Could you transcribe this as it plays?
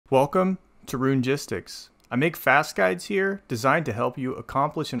Welcome to RuneGistics. I make fast guides here designed to help you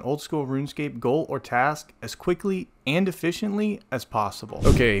accomplish an old school RuneScape goal or task as quickly and efficiently as possible.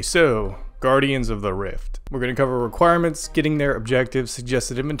 Okay, so Guardians of the Rift. We're going to cover requirements, getting there, objectives,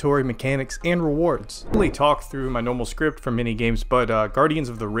 suggested inventory, mechanics, and rewards. I'll only talk through my normal script for minigames, but Guardians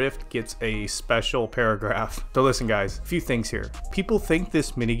of the Rift gets a special paragraph. So listen guys, a few things here. People think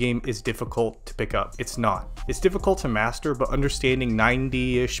this minigame is difficult to pick up. It's not. It's difficult to master, but understanding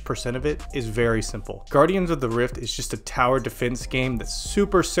 90-ish% of it is very simple. Guardians of the Rift is just a tower defense game that's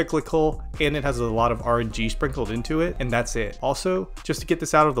super cyclical, and it has a lot of RNG sprinkled into it, and that's it. Also, just to get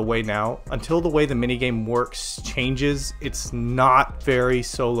this out of the way now, until the way the minigame works changes, it's not very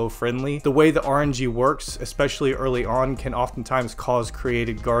solo friendly. The way the RNG works, especially early on, can oftentimes cause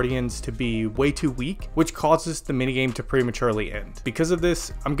created guardians to be way too weak, which causes the minigame to prematurely end. Because of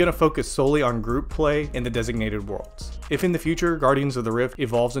this, I'm going to focus solely on group play in the designated worlds. If in the future Guardians of the Rift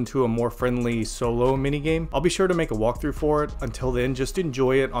evolves into a more friendly solo minigame, I'll be sure to make a walkthrough for it. Until then, just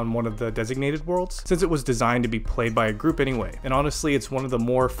enjoy it on one of the designated worlds, since it was designed to be played by a group anyway, and honestly it's one of the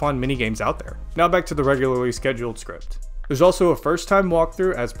more fun minigames out there. Now back to the regularly scheduled script. There's also a first time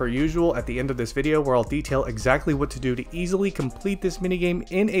walkthrough as per usual at the end of this video, where I'll detail exactly what to do to easily complete this minigame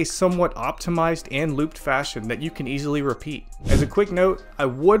in a somewhat optimized and looped fashion that you can easily repeat. As a quick note, I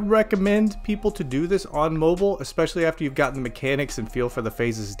would recommend people to do this on mobile, especially after you've gotten the mechanics and feel for the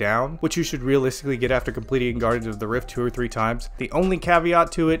phases down, which you should realistically get after completing Guardians of the Rift 2 or 3 times. The only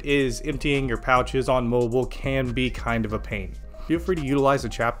caveat to it is emptying your pouches on mobile can be kind of a pain. Feel free to utilize the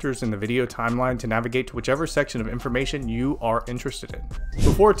chapters in the video timeline to navigate to whichever section of information you are interested in.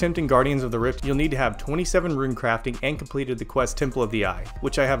 Before attempting Guardians of the Rift, you'll need to have 27 rune crafting and completed the quest Temple of the Eye,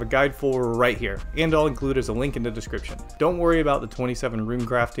 which I have a guide for right here, and I'll include as a link in the description. Don't worry about the 27 rune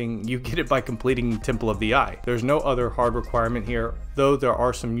crafting, you get it by completing Temple of the Eye. There's no other hard requirement here, though there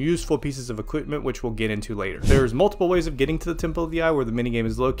are some useful pieces of equipment which we'll get into later. There's multiple ways of getting to the Temple of the Eye where the minigame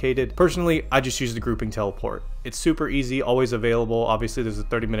is located. Personally, I just use the grouping teleport. It's super easy, always available. Obviously there's a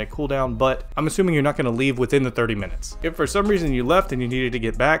 30-minute cooldown, but I'm assuming you're not going to leave within the 30 minutes. If for some reason you left and you needed to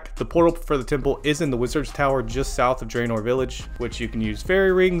get back, the portal for the temple is in the Wizard's Tower just south of Draenor Village, which you can use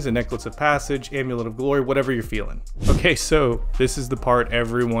fairy rings, a necklace of passage, amulet of glory, whatever you're feeling. Okay, so this is the part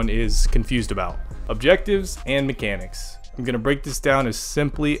everyone is confused about. Objectives and mechanics. I'm going to break this down as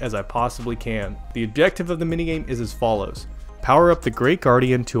simply as I possibly can. The objective of the minigame is as follows. Power up the Great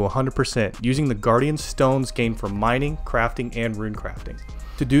Guardian to 100% using the Guardian stones gained from mining, crafting, and rune crafting.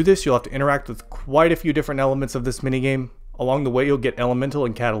 To do this, you'll have to interact with quite a few different elements of this minigame. Along the way, you'll get elemental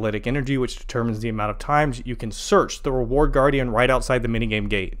and catalytic energy, which determines the amount of times you can search the reward guardian right outside the minigame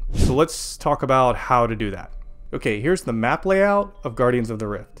gate. So let's talk about how to do that. Okay, here's the map layout of Guardians of the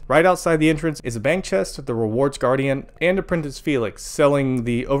Rift. Right outside the entrance is a bank chest, the rewards guardian, and Apprentice Felix selling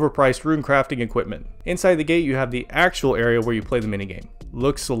the overpriced rune crafting equipment. Inside the gate you have the actual area where you play the minigame.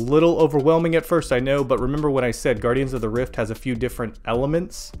 Looks a little overwhelming at first, I know, but remember when I said Guardians of the Rift has a few different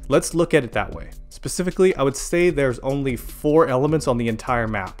elements? Let's look at it that way. Specifically, I would say there's only 4 elements on the entire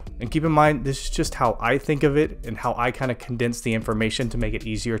map. And keep in mind, this is just how I think of it and how I kind of condense the information to make it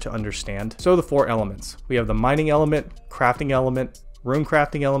easier to understand. So the 4 elements. We have the mining element, crafting element, rune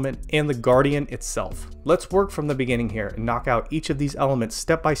crafting element, and the guardian itself. Let's work from the beginning here and knock out each of these elements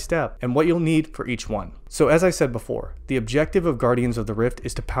step by step and what you'll need for each one. So as I said before, the objective of Guardians of the Rift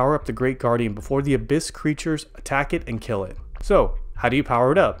is to power up the Great Guardian before the Abyss creatures attack it and kill it. So how do you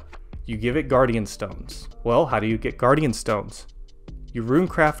power it up? You give it Guardian Stones. Well, how do you get Guardian Stones? You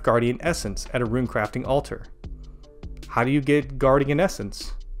runecraft Guardian Essence at a rune crafting altar. How do you get Guardian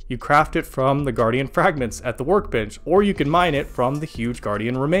Essence? You craft it from the Guardian Fragments at the workbench, or you can mine it from the huge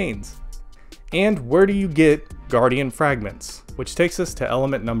Guardian Remains. And where do you get Guardian Fragments? Which takes us to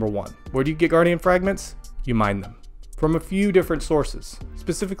element number 1. Where do you get Guardian Fragments? You mine them. From a few different sources.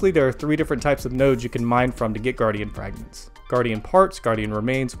 Specifically, there are 3 different types of nodes you can mine from to get Guardian Fragments. Guardian Parts, Guardian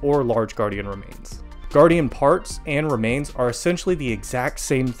Remains, or Large Guardian Remains. Guardian Parts and Remains are essentially the exact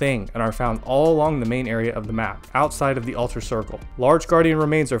same thing and are found all along the main area of the map, outside of the altar circle. Large Guardian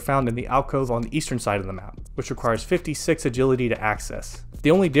Remains are found in the alcove on the eastern side of the map, which requires 56 agility to access.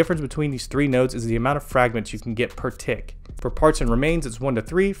 The only difference between these 3 nodes is the amount of fragments you can get per tick. For parts and remains, it's 1 to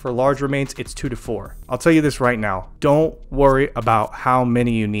 3. For large remains, it's 2 to 4. I'll tell you this right now. Don't worry about how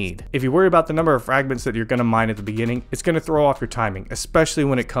many you need. If you worry about the number of fragments that you're going to mine at the beginning, it's going to throw off your timing, especially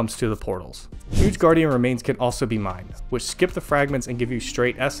when it comes to the portals. Huge Guardian remains can also be mined, which skip the fragments and give you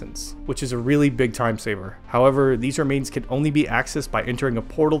straight essence, which is a really big time saver. However, these remains can only be accessed by entering a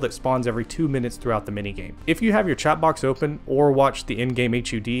portal that spawns every 2 minutes throughout the minigame. If you have your chat box open or watch the in-game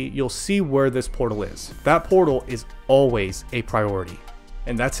HUD, you'll see where this portal is. That portal is always a priority.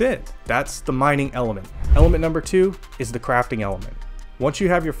 And that's it. That's the mining element. Element number 2 is the crafting element. Once you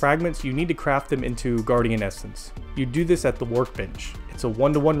have your fragments, you need to craft them into Guardian Essence. You do this at the workbench. It's a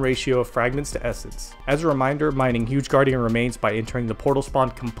 1-to-1 ratio of fragments to essence. As a reminder, mining huge Guardian remains by entering the portal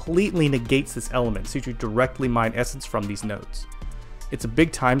spawn completely negates this element, so you directly mine essence from these nodes. It's a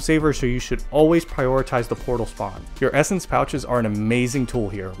big time saver, so you should always prioritize the portal spawn. Your essence pouches are an amazing tool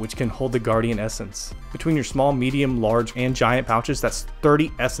here, which can hold the Guardian essence. Between your small, medium, large, and giant pouches, that's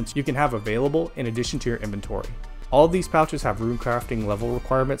 30 essence you can have available in addition to your inventory. All of these pouches have rune crafting level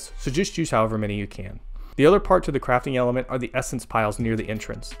requirements, so just use however many you can. The other part to the crafting element are the essence piles near the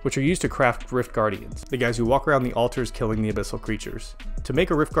entrance, which are used to craft Rift Guardians, the guys who walk around the altars killing the abyssal creatures. To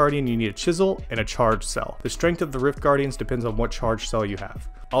make a Rift Guardian, you need a chisel and a charged cell. The strength of the Rift Guardians depends on what charged cell you have.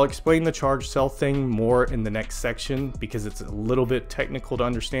 I'll explain the charged cell thing more in the next section because it's a little bit technical to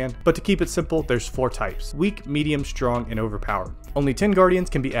understand, but to keep it simple, there's 4 types: weak, medium, strong, and overpowered. Only 10 Guardians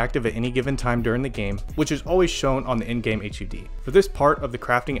can be active at any given time during the game, which is always shown on the in-game HUD. For this part of the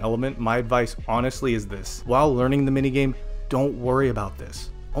crafting element, my advice honestly is this: while learning the minigame, don't worry about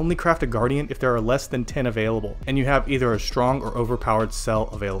this. Only craft a Guardian if there are less than 10 available, and you have either a strong or overpowered cell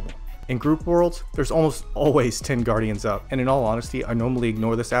available. In group worlds, there's almost always 10 Guardians up, and in all honesty, I normally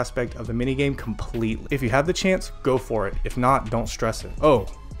ignore this aspect of the minigame completely. If you have the chance, go for it. If not, don't stress it. Oh,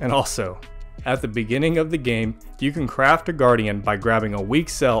 and also, at the beginning of the game, you can craft a Guardian by grabbing a weak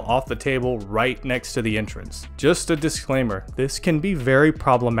cell off the table right next to the entrance. Just a disclaimer, this can be very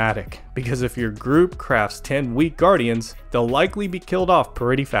problematic, because if your group crafts 10 weak Guardians, they'll likely be killed off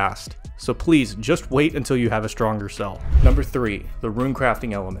pretty fast. So please, just wait until you have a stronger cell. Number 3, the rune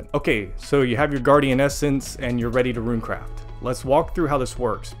crafting element. Okay, so you have your Guardian Essence and you're ready to rune craft. Let's walk through how this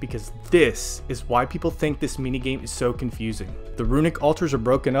works, because this is why people think this minigame is so confusing. The runic altars are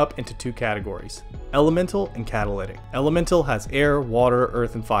broken up into 2 categories: elemental and catalytic. Elemental has air, water,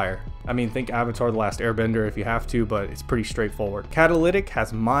 earth, and fire. I mean, think Avatar: The Last Airbender if you have to, but it's pretty straightforward. Catalytic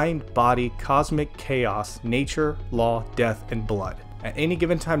has mind, body, cosmic, chaos, nature, law, death, and blood. At any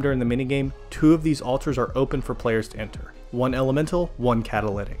given time during the minigame, 2 of these altars are open for players to enter. 1 elemental, 1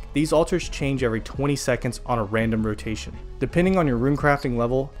 catalytic. These altars change every 20 seconds on a random rotation. Depending on your rune crafting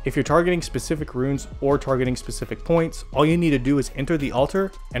level, if you're targeting specific runes or targeting specific points, all you need to do is enter the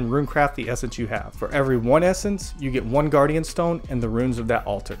altar and rune craft the essence you have. For every 1 essence, you get 1 guardian stone and the runes of that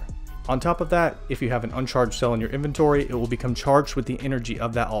altar. On top of that, if you have an uncharged cell in your inventory, it will become charged with the energy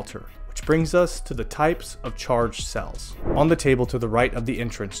of that altar. Which brings us to the types of charged cells. On the table to the right of the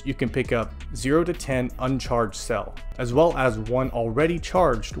entrance, you can pick up 0 to 10 uncharged cell, as well as 1 already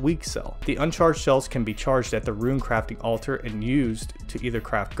charged weak cell. The uncharged cells can be charged at the rune crafting altar and used to either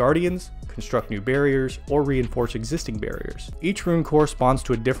craft guardians, construct new barriers, or reinforce existing barriers. Each rune corresponds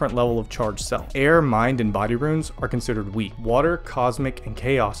to a different level of charged cell. Air, mind, and body runes are considered weak. Water, cosmic, and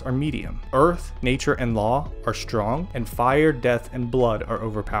chaos are medium. Earth, nature, and law are strong, and fire, death, and blood are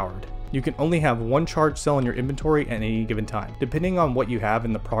overpowered. You can only have 1 charged cell in your inventory at any given time, depending on what you have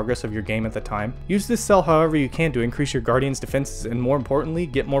in the progress of your game at the time. Use this cell however you can to increase your Guardian's defenses and, more importantly,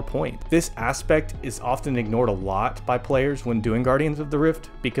 get more points. This aspect is often ignored a lot by players when doing Guardians of the Rift,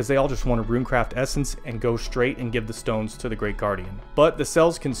 because they all just want to runecraft essence and go straight and give the stones to the Great Guardian. But the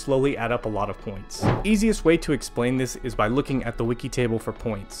cells can slowly add up a lot of points. Easiest way to explain this is by looking at the wiki table for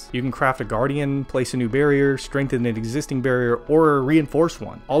points. You can craft a Guardian, place a new barrier, strengthen an existing barrier, or reinforce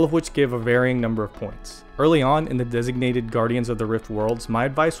one, all of which give a varying number of points. Early on in the designated Guardians of the Rift worlds, my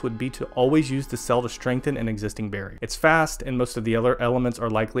advice would be to always use the cell to strengthen an existing barrier. It's fast, and most of the other elements are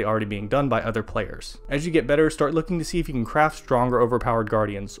likely already being done by other players. As you get better, start looking to see if you can craft stronger overpowered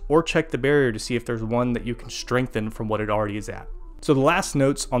Guardians, or check the barrier to see if there's one that you can strengthen from what it already is at. So the last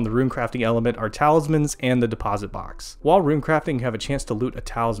notes on the rune crafting element are talismans and the deposit box. While rune crafting, you have a chance to loot a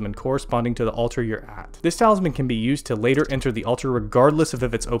talisman corresponding to the altar you're at. This talisman can be used to later enter the altar regardless of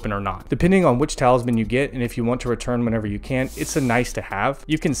if it's open or not. Depending on which talisman you get and if you want to return whenever you can, it's a nice to have.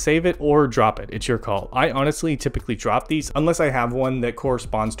 You can save it or drop it, it's your call. I honestly typically drop these unless I have one that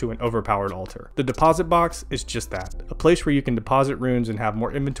corresponds to an overpowered altar. The deposit box is just that, a place where you can deposit runes and have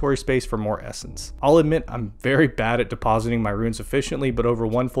more inventory space for more essence. I'll admit I'm very bad at depositing my runes efficiently, but over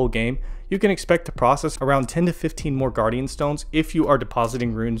 1 full game, you can expect to process around 10 to 15 more Guardian Stones if you are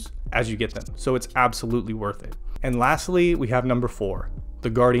depositing runes as you get them, so it's absolutely worth it. And lastly, we have number 4, the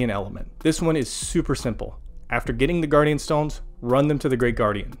Guardian Element. This one is super simple. After getting the Guardian Stones, run them to the Great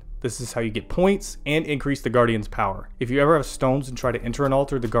Guardian. This is how you get points and increase the Guardian's power. If you ever have stones and try to enter an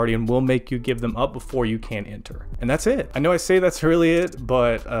altar, the Guardian will make you give them up before you can enter. And that's it. I know I say that's really it,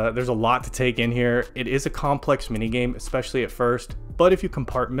 but there's a lot to take in here. It is a complex minigame, especially at first, but if you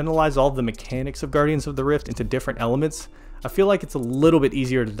compartmentalize all of the mechanics of Guardians of the Rift into different elements, I feel like it's a little bit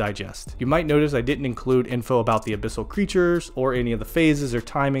easier to digest. You might notice I didn't include info about the abyssal creatures or any of the phases or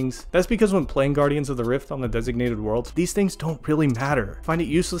timings. That's because when playing Guardians of the Rift on the designated world, these things don't really matter. I find it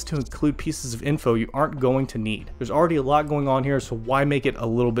useless to include pieces of info you aren't going to need. There's already a lot going on here, so why make it a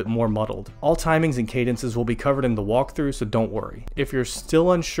little bit more muddled? All timings and cadences will be covered in the walkthrough, so don't worry. If you're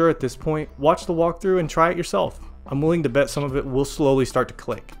still unsure at this point, watch the walkthrough and try it yourself. I'm willing to bet some of it will slowly start to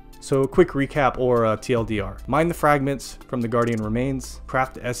click. So a quick recap or TLDR. Mine the fragments from the Guardian remains,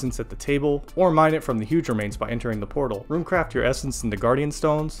 craft the essence at the table, or mine it from the huge remains by entering the portal. Runecraft your essence into Guardian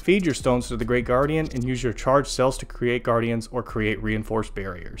stones, feed your stones to the Great Guardian, and use your charged cells to create Guardians or create reinforced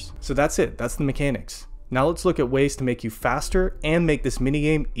barriers. So that's it, that's the mechanics. Now let's look at ways to make you faster and make this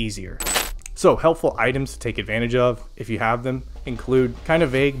minigame easier. So helpful items to take advantage of, if you have them, include, kind of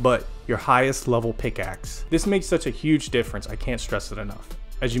vague, but your highest level pickaxe. This makes such a huge difference, I can't stress it enough.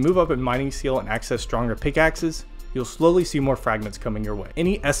 As you move up in mining skill and access stronger pickaxes, you'll slowly see more fragments coming your way.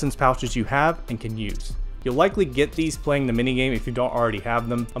 Any essence pouches you have and can use. You'll likely get these playing the minigame if you don't already have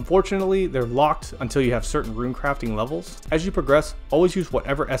them. Unfortunately, they're locked until you have certain rune crafting levels. As you progress, always use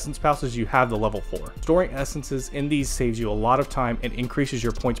whatever essence pouches you have the level for. Storing essences in these saves you a lot of time and increases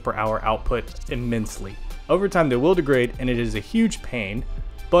your points per hour output immensely. Over time they will degrade and it is a huge pain,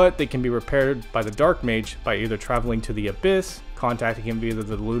 but they can be repaired by the Dark Mage by either traveling to the Abyss, contacting him via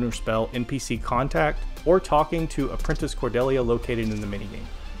the Lunar Spell NPC Contact, or talking to Apprentice Cordelia located in the minigame,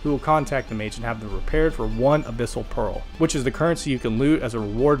 who will contact the mage and have them repaired for 1 Abyssal Pearl, which is the currency you can loot as a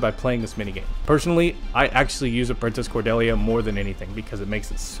reward by playing this minigame. Personally, I actually use Apprentice Cordelia more than anything because it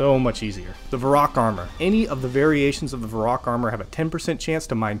makes it so much easier. The Varrock Armor. Any of the variations of the Varrock Armor have a 10% chance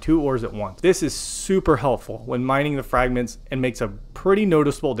to mine 2 ores at once. This is super helpful when mining the fragments and makes a pretty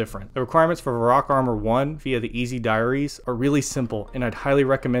noticeable difference. The requirements for Varrock Armor 1 via the Easy Diaries are really simple, and I'd highly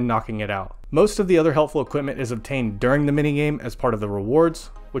recommend knocking it out. Most of the other helpful equipment is obtained during the minigame as part of the rewards,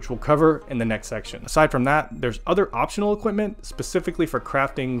 which we'll cover in the next section. Aside from that, there's other optional equipment specifically for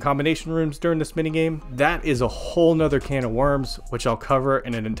crafting combination rooms during this minigame. That is a whole nother can of worms, which I'll cover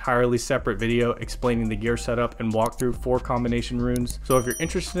in an entirely separate video explaining the gear setup and walkthrough for combination runes. So if you're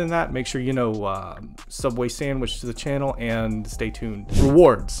interested in that, make sure you know Subway Sandwich to the channel and stay tuned.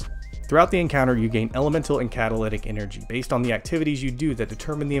 Rewards. Throughout the encounter, you gain elemental and catalytic energy based on the activities you do that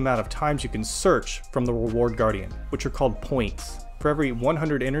determine the amount of times you can search from the reward guardian, which are called points. For every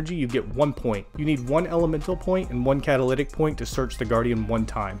 100 energy, you get 1 point. You need 1 elemental point and 1 catalytic point to search the guardian 1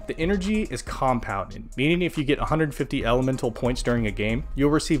 time. The energy is compounded, meaning if you get 150 elemental points during a game,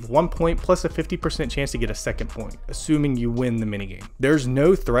 you'll receive 1 point plus a 50% chance to get a second point, assuming you win the minigame. There's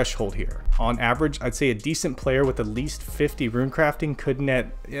no threshold here. On average, I'd say a decent player with at least 50 runecrafting could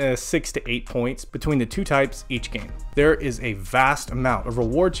net 6 to 8 points between the 2 types each game. There is a vast amount of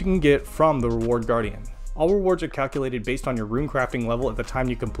rewards you can get from the reward guardian. All rewards are calculated based on your runecrafting level at the time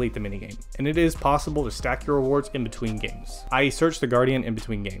you complete the minigame, and it is possible to stack your rewards in between games, i.e. search the Guardian in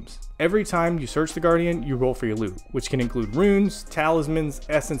between games. Every time you search the Guardian, you roll for your loot, which can include runes, talismans,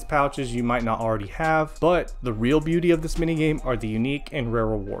 essence pouches you might not already have, but the real beauty of this minigame are the unique and rare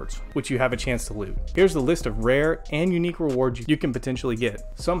rewards, which you have a chance to loot. Here's the list of rare and unique rewards you can potentially get.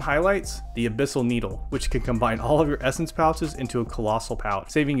 Some highlights: the Abyssal Needle, which can combine all of your essence pouches into a colossal pouch,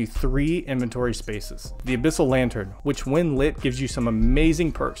 saving you 3 inventory spaces. The Abyssal Lantern, which when lit gives you some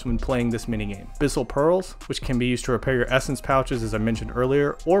amazing perks when playing this minigame. Abyssal Pearls, which can be used to repair your essence pouches as I mentioned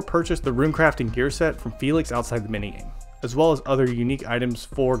earlier, or purchase the runecrafting gear set from Felix outside the minigame, as well as other unique items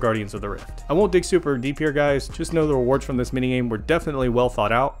for Guardians of the Rift. I won't dig super deep here guys, just know the rewards from this minigame were definitely well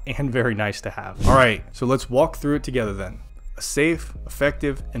thought out and very nice to have. Alright, so let's walk through it together then. A safe,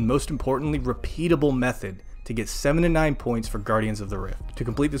 effective, and most importantly repeatable method to get 7 to 9 points for Guardians of the Rift. To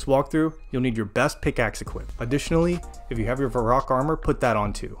complete this walkthrough, you'll need your best pickaxe equipped. Additionally, if you have your Varrock armor, put that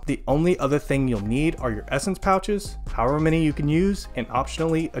on too. The only other thing you'll need are your essence pouches, however many you can use, and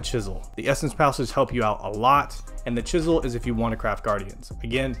optionally a chisel. The essence pouches help you out a lot, and the chisel is if you want to craft Guardians.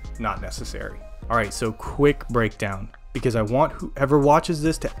 Again, not necessary. Alright, so quick breakdown, because I want whoever watches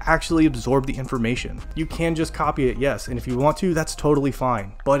this to actually absorb the information. You can just copy it, yes, and if you want to, that's totally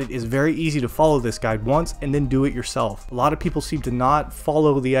fine. But it is very easy to follow this guide once and then do it yourself. A lot of people seem to not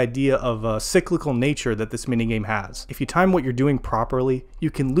follow the idea of a cyclical nature that this minigame has. If you time what you're doing properly,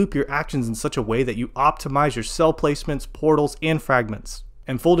 you can loop your actions in such a way that you optimize your cell placements, portals, and fragments.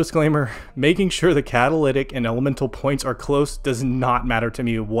 And full disclaimer, making sure the catalytic and elemental points are close does not matter to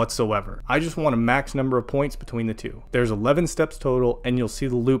me whatsoever. I just want a max number of points between the two. There's 11 steps total, and you'll see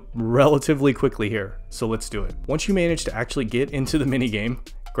the loop relatively quickly here, so let's do it. Once you manage to actually get into the minigame,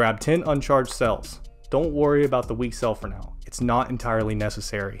 grab 10 uncharged cells. Don't worry about the weak cell for now, it's not entirely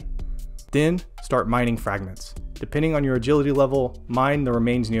necessary. Then start mining fragments. Depending on your agility level, mine the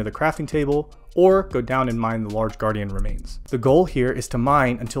remains near the crafting table, or go down and mine the large guardian remains. The goal here is to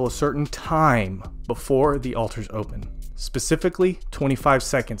mine until a certain time before the altars open. Specifically, 25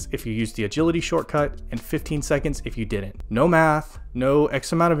 seconds if you use the agility shortcut and 15 seconds if you didn't. No math, no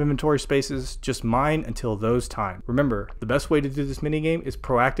X amount of inventory spaces, just mine until those time. Remember, the best way to do this minigame is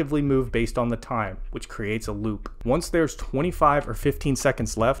proactively move based on the time, which creates a loop. Once there's 25 or 15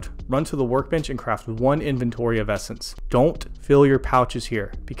 seconds left, run to the workbench and craft 1 inventory of essence. Don't fill your pouches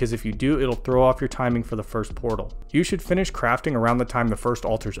here, because if you do, it'll throw off your timing for the first portal. You should finish crafting around the time the first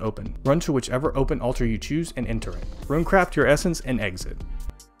altars open. Run to whichever open altar you choose and enter it. RUNECRAFT your essence and exit.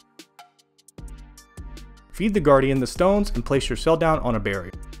 Feed the guardian the stones and place your cell down on a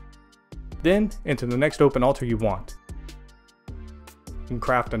barrier. Then enter the next open altar you want. And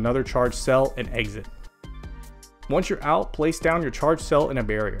craft another charged cell and exit. Once you're out, place down your charged cell in a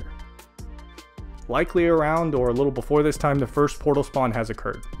barrier. Likely around or a little before this time the first portal spawn has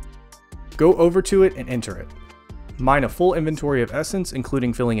occurred. Go over to it and enter it. Mine a full inventory of essence,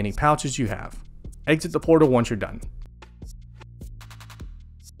 including filling any pouches you have. Exit the portal once you're done.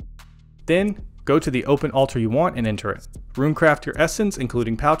 Then, go to the open altar you want and enter it. RUNECRAFT your essence,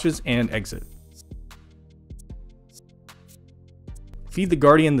 including pouches, and exit. Feed the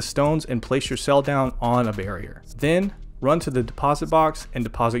guardian the stones and place your cell down on a barrier. Then, run to the deposit box and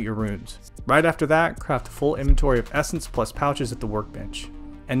deposit your runes. Right after that, craft a full inventory of essence plus pouches at the workbench.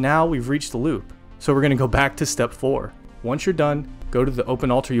 And now we've reached the loop. So we're going to go back to step 4. Once you're done, go to the open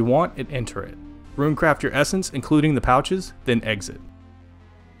altar you want and enter it. RUNECRAFT your essence, including the pouches, then exit.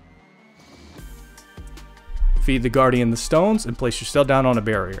 Feed the guardian the stones and place your cell down on a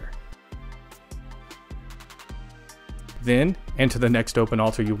barrier. Then, enter the next open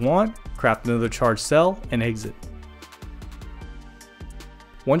altar you want, craft another charged cell, and exit.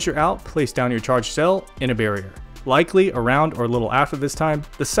 Once you're out, place down your charged cell in a barrier. Likely around or a little after this time,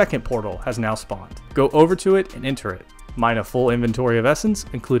 the second portal has now spawned. Go over to it and enter it. Mine a full inventory of essence,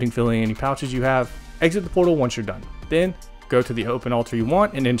 including filling any pouches you have. Exit the portal once you're done. Then, go to the open altar you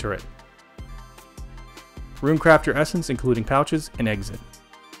want and enter it. RUNECRAFT your essence, including pouches, and exit.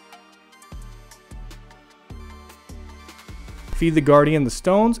 Feed the guardian the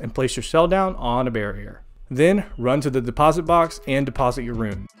stones and place your cell down on a barrier. Then, run to the deposit box and deposit your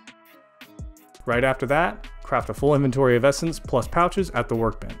rune. Right after that, craft a full inventory of essence plus pouches at the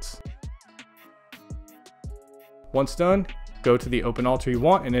workbench. Once done, go to the open altar you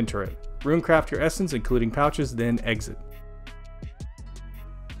want and enter it. RUNECRAFT your essence, including pouches, then exit.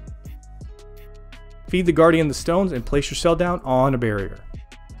 Feed the guardian the stones and place your cell down on a barrier.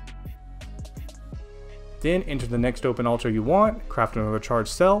 Then enter the next open altar you want, craft another charged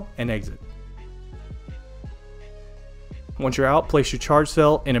cell, and exit. Once you're out, place your charged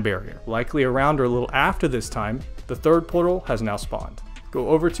cell in a barrier. Likely around or a little after this time, the third portal has now spawned. Go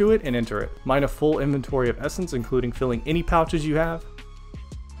over to it and enter it. Mine a full inventory of essence, including filling any pouches you have.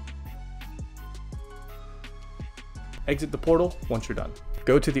 Exit the portal once you're done.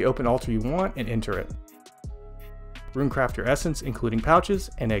 Go to the open altar you want and enter it. RUNECRAFT your essence, including pouches,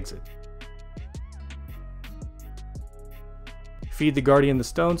 and exit. Feed the guardian the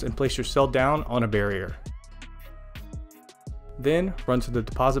stones and place your cell down on a barrier. Then, run to the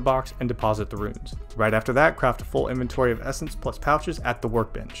deposit box and deposit the runes. Right after that, craft a full inventory of essence plus pouches at the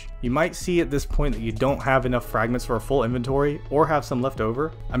workbench. You might see at this point that you don't have enough fragments for a full inventory, or have some left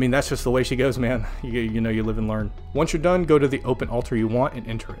over. I mean, that's just the way she goes, man. You know, you live and learn. Once you're done, go to the open altar you want and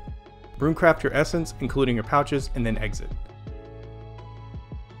enter it. RUNECRAFT your essence, including your pouches, and then exit.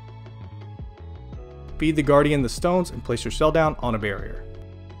 Feed the guardian the stones and place your cell down on a barrier.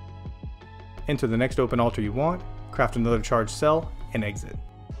 Enter the next open altar you want, craft another charged cell, and exit.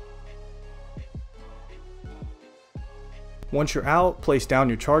 Once you're out, place down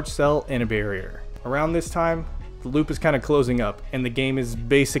your charged cell in a barrier. Around this time, the loop is kind of closing up and the game is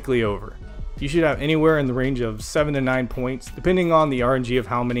basically over. You should have anywhere in the range of 7 to 9 points, depending on the RNG of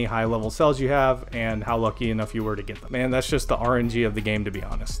how many high level cells you have and how lucky enough you were to get them. Man, that's just the RNG of the game, to be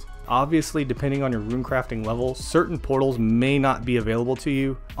honest. Obviously, depending on your rune crafting level, certain portals may not be available to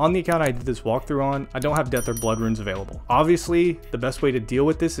you. On the account I did this walkthrough on, I don't have death or blood runes available. Obviously, the best way to deal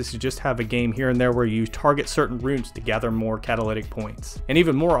with this is to just have a game here and there where you target certain runes to gather more catalytic points. And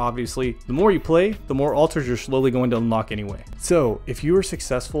even more obviously, the more you play, the more altars you're slowly going to unlock anyway. So, if you were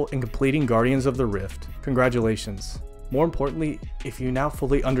successful in completing Guardians of the Rift, congratulations. More importantly, if you now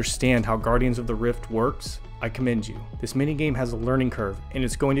fully understand how Guardians of the Rift works, I commend you. This minigame has a learning curve, and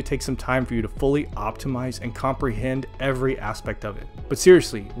it's going to take some time for you to fully optimize and comprehend every aspect of it. But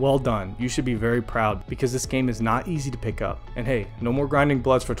seriously, well done. You should be very proud, because this game is not easy to pick up. And hey, no more grinding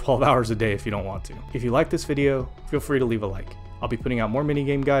bloods for 12 hours a day if you don't want to. If you like this video, feel free to leave a like. I'll be putting out more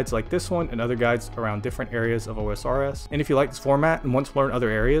minigame guides like this one and other guides around different areas of OSRS. And if you like this format and want to learn other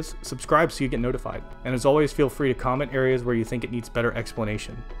areas, subscribe so you get notified. And as always, feel free to comment areas where you think it needs better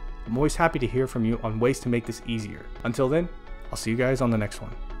explanation. I'm always happy to hear from you on ways to make this easier. Until then, I'll see you guys on the next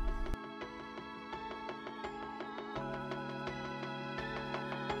one.